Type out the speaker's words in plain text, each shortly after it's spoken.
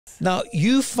Now,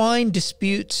 you find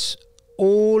disputes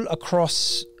all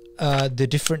across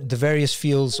the various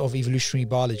fields of evolutionary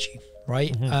biology,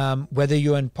 right? Whether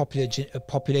you're in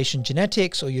population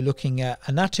genetics or you're looking at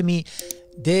anatomy,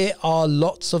 there are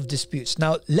lots of disputes.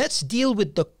 Now, let's deal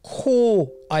with the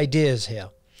core ideas here.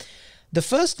 The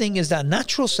first thing is that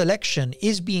natural selection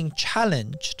is being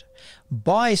challenged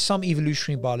by some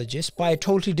evolutionary biologists by a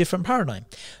totally different paradigm.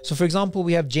 So, for example,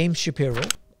 we have James Shapiro,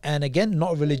 and again,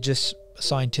 not a religious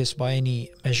scientist by any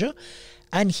measure,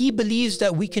 and he believes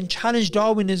that we can challenge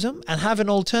Darwinism and have an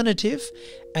alternative,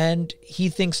 and he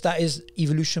thinks that is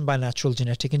evolution by natural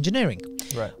genetic engineering.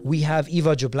 Right. We have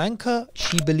Eva Jablanka.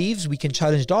 She believes we can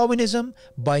challenge Darwinism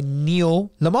by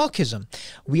neo-Lamarckism.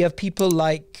 We have people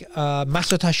like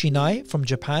Masayoshi Nai from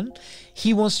Japan.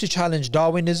 He wants to challenge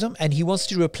Darwinism and he wants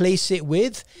to replace it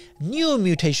with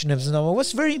neo-mutationism. Now,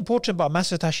 what's very important about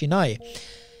Masayoshi Nai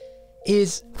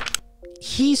is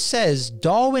he says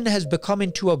Darwin has become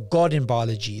into a god in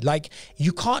biology. Like,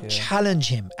 you can't challenge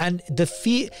him, and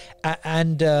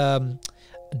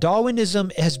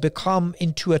Darwinism has become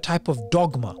into a type of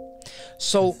dogma.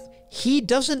 So he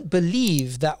doesn't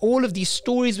believe that all of these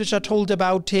stories which are told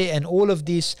about it and all of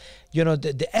this, you know,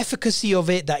 the efficacy of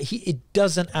it, that it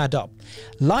doesn't add up.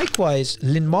 Likewise,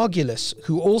 Lynn Margulis,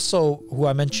 who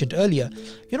I mentioned earlier,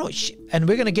 you know, and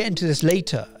we're going to get into this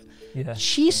later. Yeah.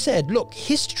 She said, look,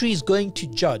 history is going to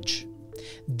judge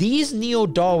these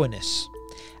neo-Darwinists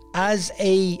as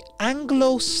a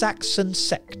Anglo-Saxon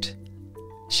sect.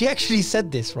 She actually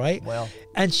said this, right? Well,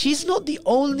 and she's not the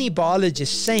only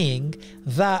biologist saying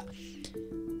that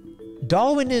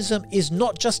Darwinism is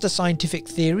not just a scientific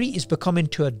theory, it's become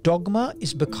into a dogma,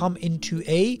 it's become into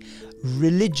a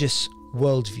religious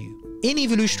worldview. In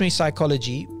evolutionary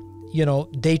psychology, you know,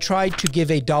 they tried to give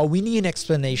a Darwinian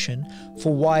explanation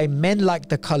for why men like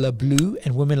the color blue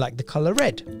and women like the color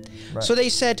red. Right. So they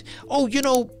said, oh, you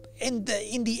know, in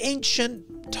the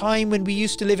ancient time when we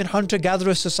used to live in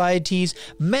hunter-gatherer societies,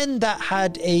 men that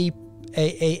had a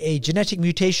genetic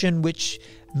mutation which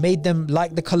made them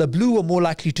like the color blue were more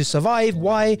likely to survive.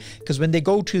 Why? Because when they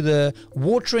go to the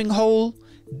watering hole,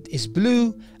 it's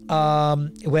blue.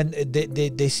 When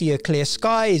they see a clear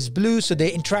sky, is blue, so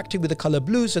they're interacting with the color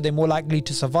blue, so they're more likely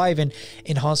to survive and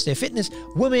enhance their fitness.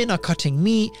 Women are cutting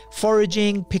meat,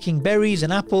 foraging, picking berries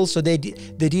and apples, so they're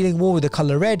dealing more with the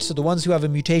color red. So the ones who have a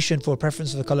mutation for a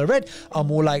preference for the color red are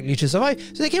more likely to survive.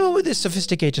 So they came up with this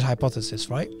sophisticated hypothesis,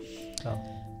 right? Oh.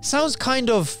 Sounds kind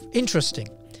of interesting.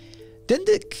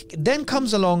 Then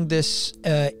comes along this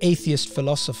atheist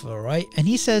philosopher, right? And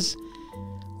he says,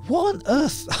 what on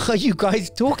earth are you guys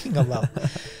talking about?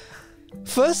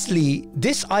 Firstly,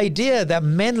 this idea that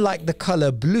men like the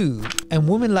color blue and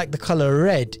women like the color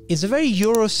red is a very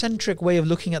Eurocentric way of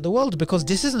looking at the world, because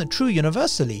this isn't true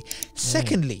universally.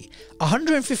 Secondly,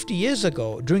 150 years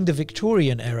ago, during the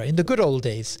Victorian era, in the good old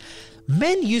days,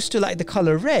 men used to like the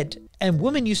color red and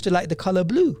women used to like the color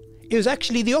blue. It was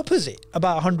actually the opposite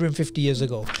about 150 years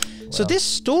ago. Wow. So this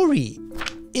story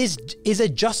is a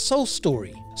just so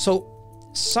story. So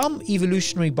some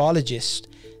evolutionary biologists,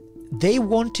 they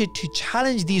wanted to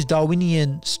challenge these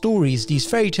Darwinian stories, these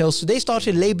fairy tales, so they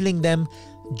started labeling them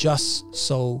just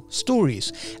so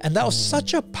stories. And that was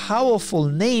such a powerful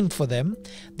name for them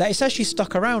that it's actually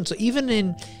stuck around. So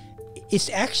it's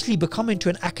actually become into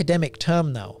an academic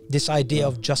term now, this idea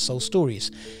of just so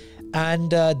stories.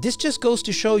 And this just goes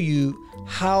to show you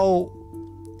how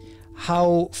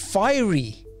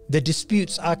fiery the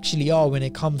disputes actually are when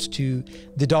it comes to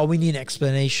the Darwinian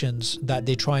explanations that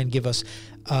they try and give us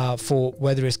for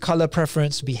whether it's color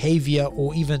preference, behavior,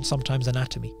 or even sometimes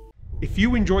anatomy. If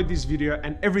you enjoyed this video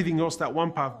and everything else that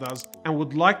OnePath does and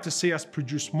would like to see us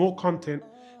produce more content,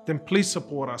 then please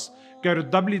support us. Go to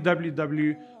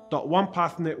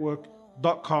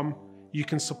www.onepathnetwork.com. You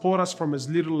can support us from as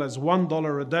little as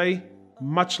 $1 a day.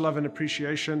 Much love and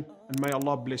appreciation, and may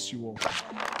Allah bless you all.